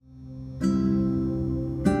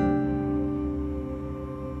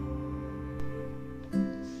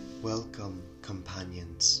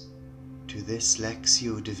companions, to this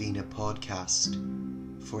Lectio Divina podcast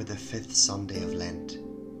for the 5th Sunday of Lent,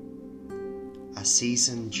 a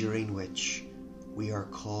season during which we are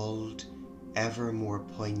called ever more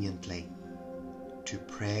poignantly to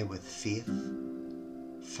pray with faith,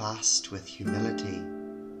 fast with humility,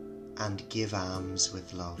 and give alms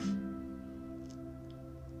with love.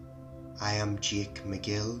 I am Jake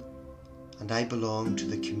McGill, and I belong to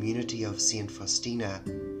the community of St. Faustina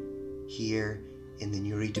here in the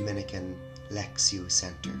Newry Dominican Lectio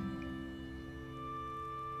Centre.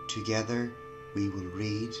 Together we will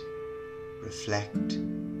read, reflect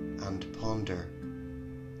and ponder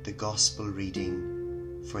the Gospel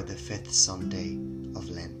reading for the 5th Sunday of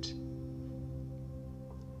Lent.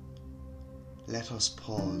 Let us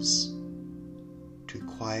pause to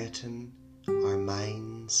quieten our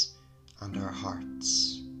minds and our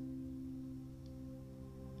hearts,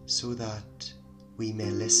 so that we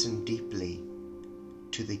may listen deeply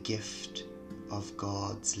to the gift of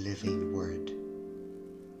God's living Word.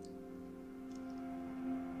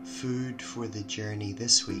 Food for the journey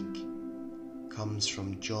this week comes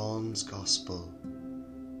from John's Gospel,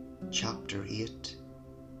 chapter 8,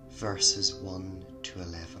 verses 1 to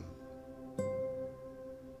 11.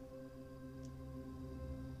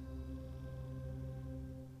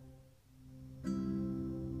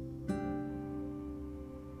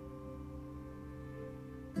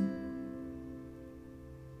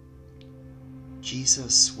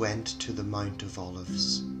 Jesus went to the Mount of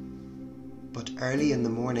Olives, but early in the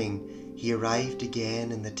morning he arrived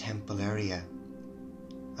again in the temple area,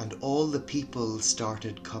 and all the people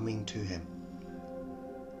started coming to him,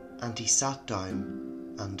 and he sat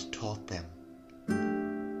down and taught them.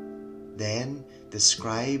 Then the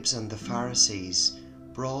scribes and the Pharisees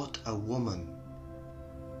brought a woman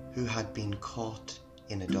who had been caught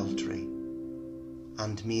in adultery,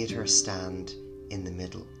 and made her stand in the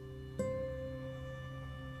middle.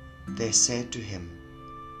 They said to him,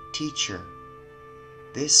 "Teacher,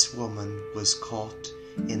 this woman was caught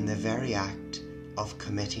in the very act of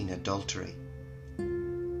committing adultery.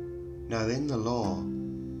 Now in the law,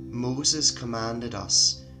 Moses commanded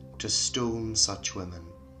us to stone such women.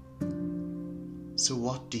 So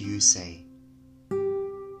what do you say?"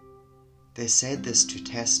 They said this to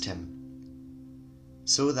test him,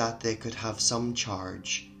 so that they could have some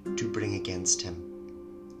charge to bring against him.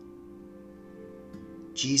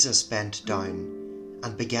 Jesus bent down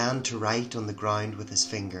and began to write on the ground with his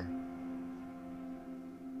finger.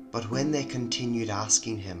 But when they continued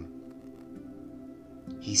asking him,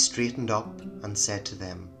 he straightened up and said to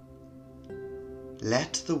them,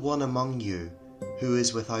 "Let the one among you who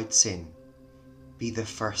is without sin be the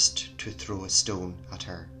first to throw a stone at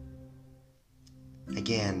her."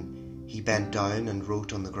 Again he bent down and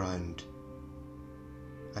wrote on the ground,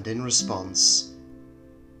 and in response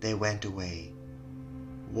they went away,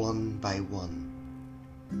 one by one,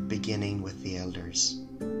 beginning with the elders.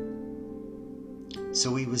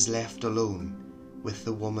 So he was left alone with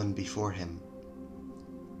the woman before him.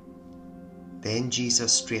 Then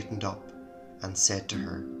Jesus straightened up and said to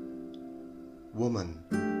her, "Woman,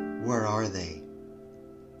 where are they?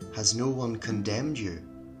 Has no one condemned you?"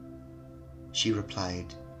 She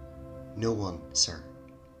replied, "No one, sir."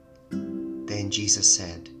 Then Jesus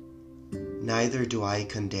said, "Neither do I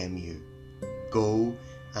condemn you. Go,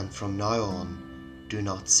 and from now on do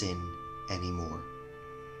not sin anymore."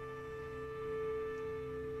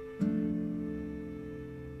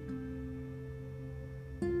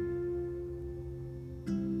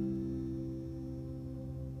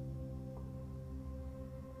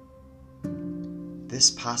 This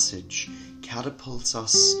passage catapults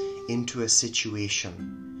us into a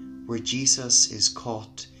situation where Jesus is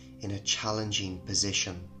caught in a challenging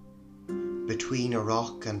position between a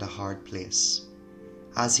rock and a hard place,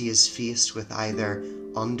 as he is faced with either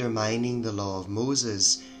undermining the law of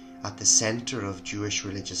Moses at the centre of Jewish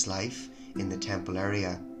religious life in the temple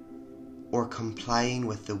area, or complying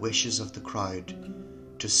with the wishes of the crowd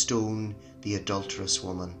to stone the adulterous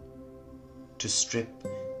woman, to strip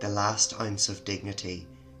the last ounce of dignity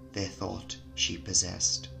they thought she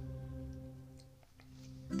possessed.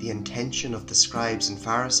 The intention of the scribes and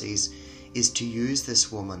Pharisees is to use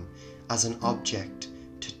this woman as an object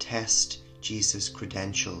to test Jesus'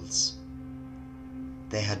 credentials.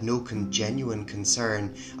 They had no genuine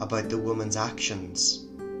concern about the woman's actions,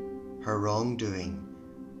 her wrongdoing,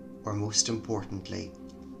 or most importantly,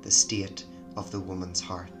 the state of the woman's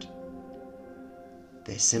heart.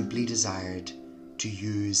 They simply desired to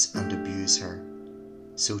use and abuse her,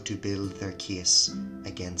 so to build their case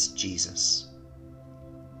against Jesus.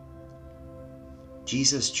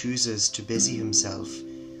 Jesus chooses to busy himself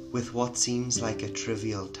with what seems like a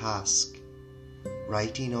trivial task,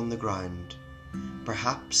 writing on the ground,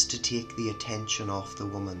 perhaps to take the attention off the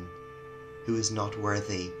woman who is not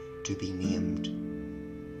worthy to be named,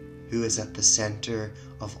 who is at the centre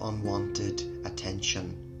of unwanted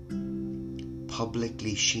attention,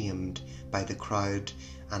 publicly shamed by the crowd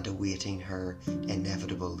and awaiting her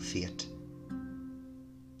inevitable fate.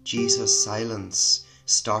 Jesus' silence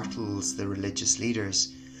startles the religious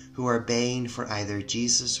leaders who are baying for either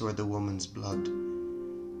Jesus or the woman's blood.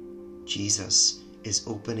 Jesus is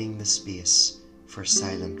opening the space for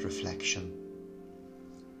silent reflection.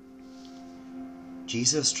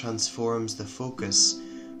 Jesus transforms the focus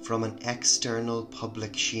from an external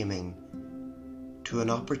public shaming to an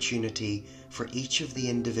opportunity for each of the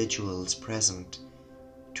individuals present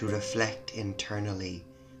to reflect internally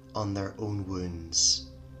on their own wounds.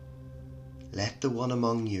 Let the one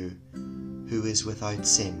among you who is without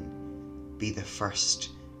sin be the first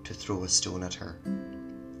to throw a stone at her.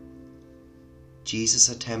 Jesus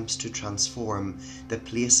attempts to transform the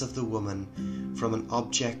place of the woman from an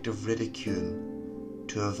object of ridicule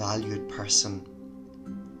to a valued person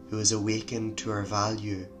who is awakened to her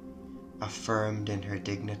value, affirmed in her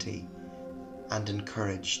dignity, and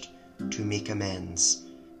encouraged to make amends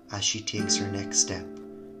as she takes her next step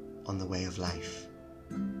on the way of life.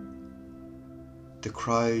 The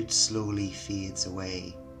crowd slowly fades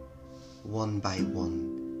away, one by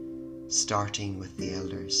one, starting with the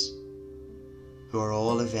elders, who are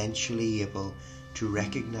all eventually able to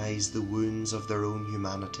recognize the wounds of their own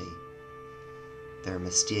humanity, their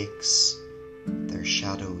mistakes, their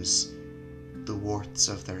shadows, the warts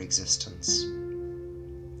of their existence.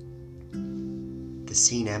 The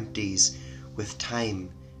scene empties with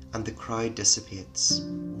time and the crowd dissipates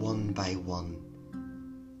one by one.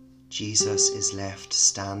 Jesus is left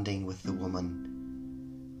standing with the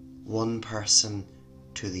woman, one person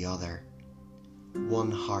to the other,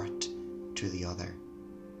 one heart to the other,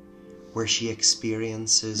 where she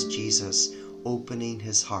experiences Jesus opening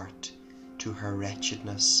his heart to her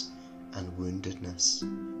wretchedness and woundedness,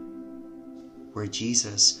 where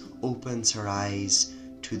Jesus opens her eyes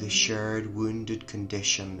to the shared wounded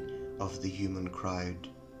condition of the human crowd,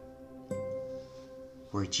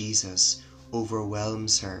 where Jesus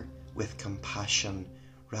overwhelms her with compassion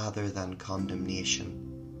rather than condemnation,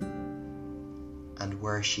 and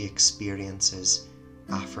where she experiences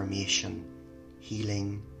affirmation,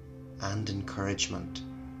 healing, and encouragement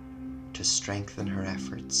to strengthen her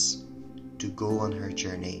efforts to go on her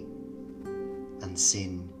journey and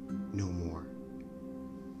sin no more.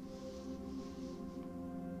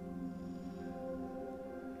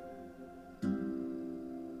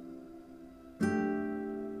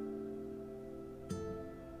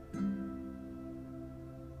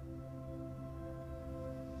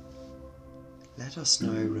 Let us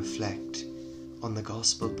now reflect on the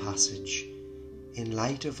Gospel passage in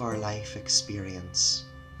light of our life experience,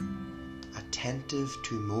 attentive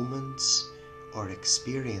to moments or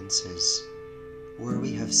experiences where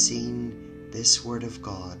we have seen this Word of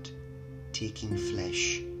God taking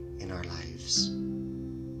flesh in our lives.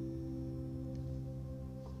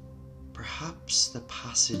 Perhaps the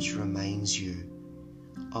passage reminds you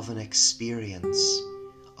of an experience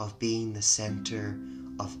of being the centre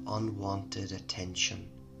of unwanted attention,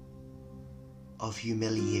 of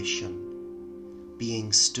humiliation,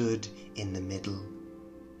 being stood in the middle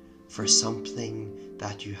for something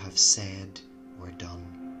that you have said or done.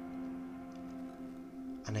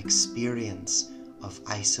 An experience of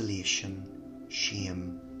isolation,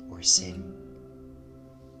 shame, or sin.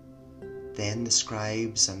 Then the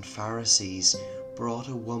scribes and Pharisees brought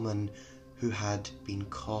a woman who had been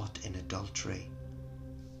caught in adultery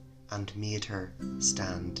and made her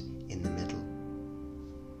stand in the middle.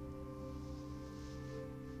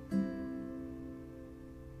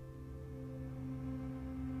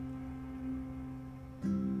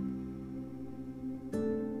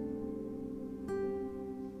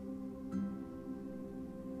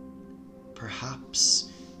 Perhaps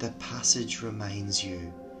the passage reminds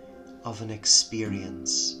you of an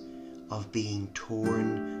experience of being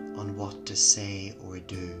torn on what to say or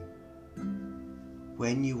do,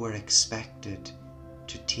 when you were expected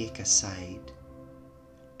to take a side,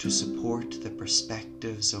 to support the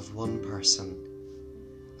perspectives of one person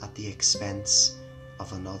at the expense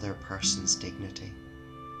of another person's dignity.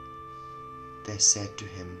 They said to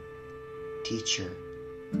him, "Teacher,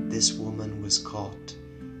 this woman was caught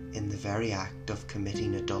in the very act of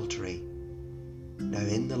committing adultery. Now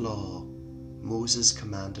in the law, Moses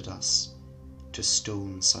commanded us to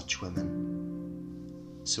stone such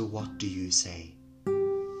women. So what do you say?"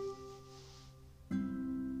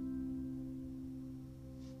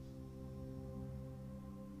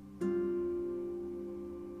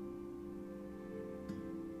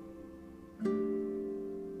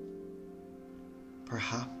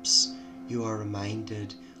 Perhaps you are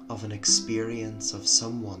reminded of an experience of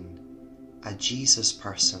someone, a Jesus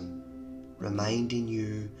person, reminding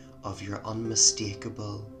you of your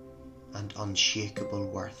unmistakable and unshakable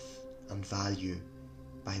worth and value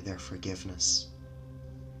by their forgiveness.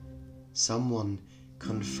 Someone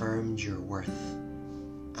confirmed your worth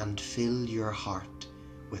and filled your heart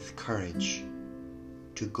with courage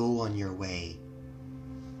to go on your way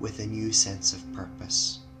with a new sense of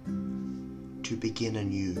purpose, to begin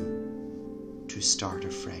anew, to start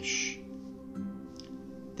afresh.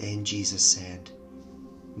 Then Jesus said,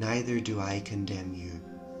 "Neither do I condemn you.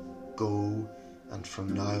 Go, and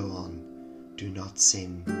from now on, do not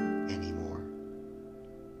sin anymore."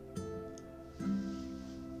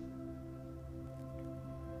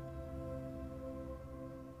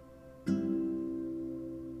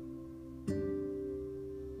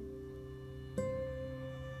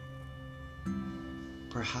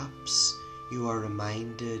 Perhaps you are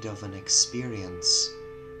reminded of an experience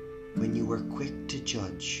when you were quick to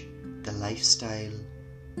judge the lifestyle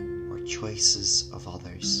or choices of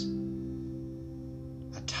others.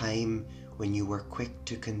 A time when you were quick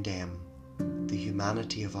to condemn the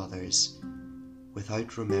humanity of others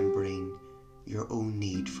without remembering your own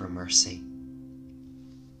need for mercy.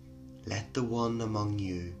 Let the one among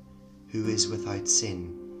you who is without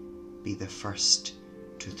sin be the first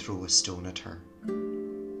to throw a stone at her.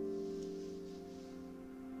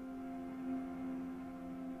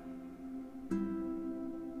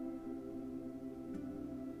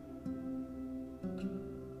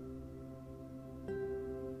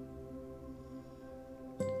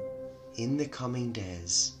 In the coming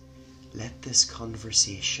days, let this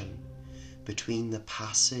conversation between the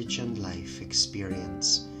passage and life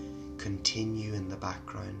experience continue in the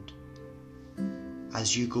background.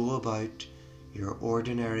 As you go about your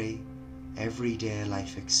ordinary, everyday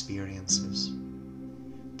life experiences,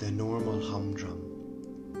 the normal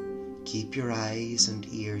humdrum, keep your eyes and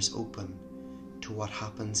ears open to what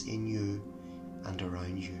happens in you and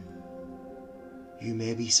around you. You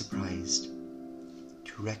may be surprised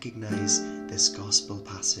to recognize this gospel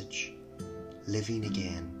passage living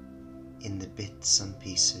again in the bits and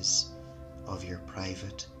pieces of your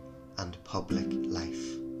private and public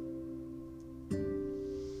life.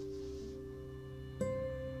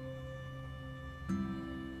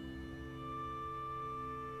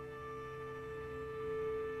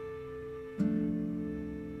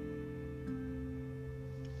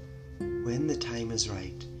 When the time is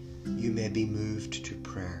right, you may be moved to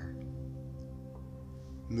prayer.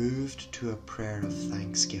 Moved to a prayer of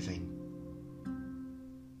thanksgiving.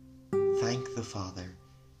 Thank the Father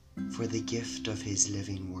for the gift of His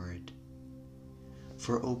living Word,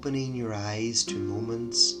 for opening your eyes to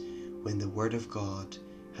moments when the Word of God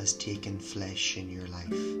has taken flesh in your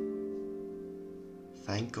life.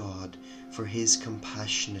 Thank God for His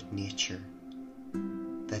compassionate nature,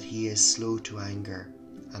 that He is slow to anger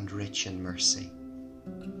and rich in mercy.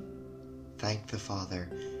 Thank the Father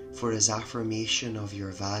for His affirmation of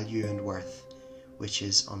your value and worth, which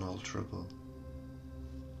is unalterable.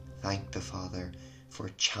 Thank the Father for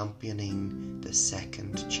championing the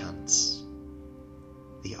second chance,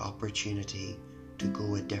 the opportunity to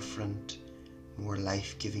go a different, more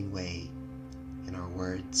life-giving way in our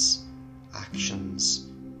words, actions,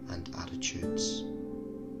 and attitudes.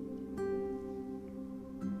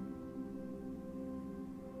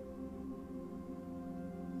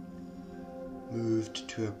 Moved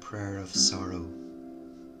to a prayer of sorrow.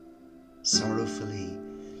 Sorrowfully,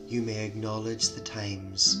 you may acknowledge the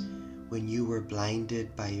times when you were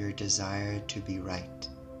blinded by your desire to be right,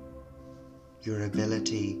 your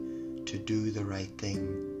ability to do the right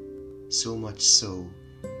thing, so much so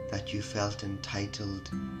that you felt entitled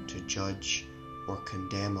to judge or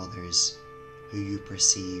condemn others who you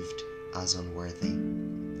perceived as unworthy.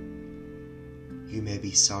 You may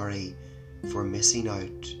be sorry for missing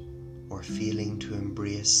out or failing to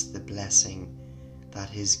embrace the blessing that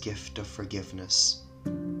His gift of forgiveness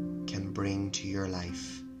can bring to your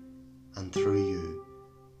life and through you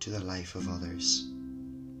to the life of others.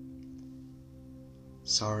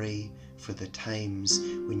 Sorry for the times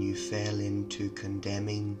when you fell into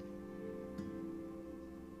condemning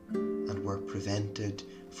and were prevented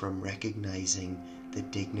from recognizing the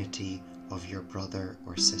dignity of your brother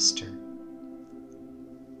or sister.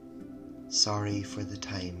 Sorry for the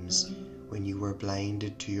times when you were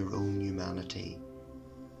blinded to your own humanity,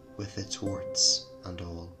 with its warts and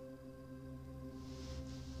all.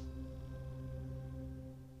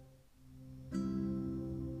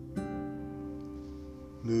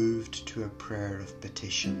 Moved to a prayer of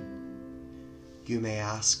petition, you may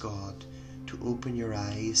ask God to open your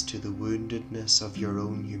eyes to the woundedness of your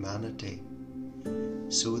own humanity,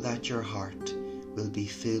 so that your heart will be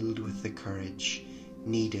filled with the courage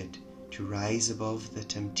needed to rise above the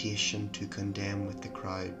temptation to condemn with the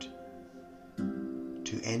crowd,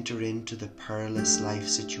 to enter into the perilous life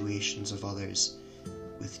situations of others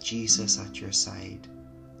with Jesus at your side,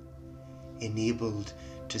 enabled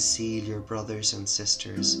to seal your brothers and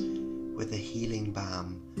sisters with a healing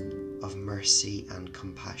balm of mercy and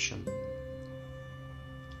compassion.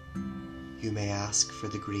 You may ask for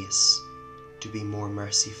the grace to be more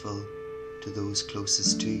merciful to those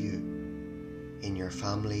closest to you, in your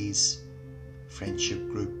families, friendship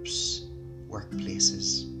groups,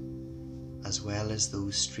 workplaces, as well as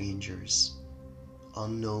those strangers,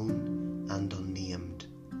 unknown and unnamed,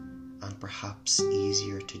 and perhaps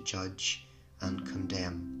easier to judge and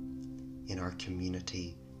condemn in our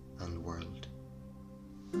community and world.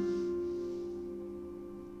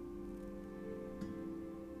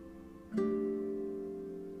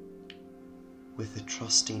 With a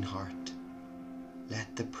trusting heart,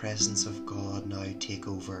 let the presence of God now take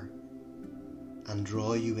over and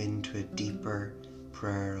draw you into a deeper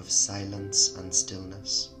prayer of silence and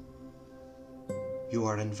stillness. You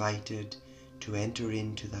are invited to enter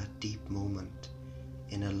into that deep moment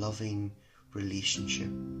in a loving relationship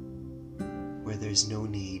where there's no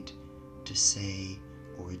need to say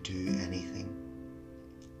or do anything.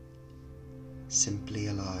 Simply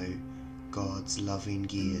allow God's loving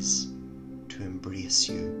gaze to embrace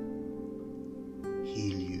you,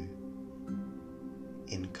 heal you,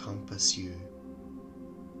 encompass you,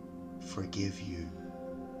 forgive you,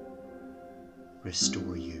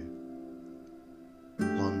 restore you,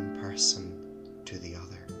 one person to the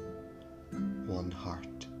other, one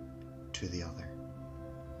heart to the other.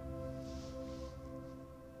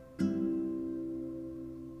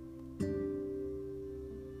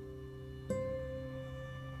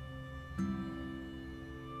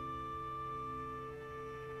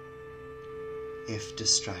 If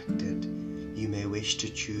distracted, you may wish to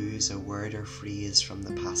choose a word or phrase from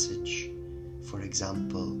the passage. For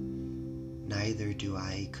example, "Neither do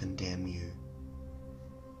I condemn you."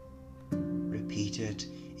 Repeat it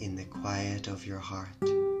in the quiet of your heart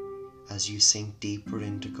as you sink deeper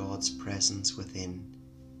into God's presence within.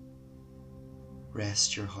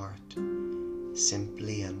 Rest your heart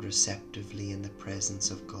simply and receptively in the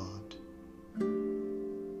presence of God.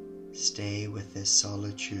 Stay with this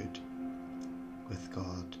solitude with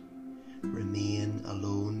God. Remain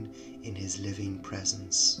alone in His living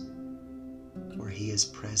presence, where He is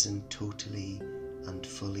present totally and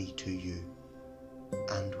fully to you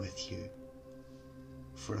and with you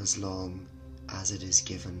for as long as it is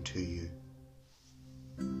given to you.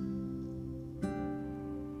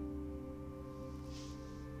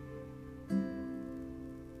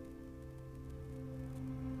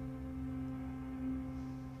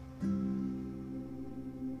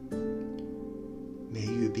 May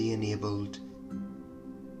you be enabled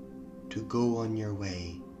to go on your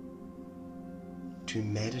way, to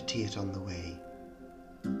meditate on the way,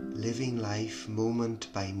 living life moment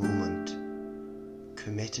by moment,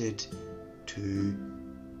 committed to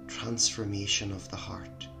transformation of the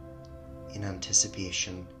heart in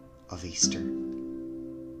anticipation of Easter.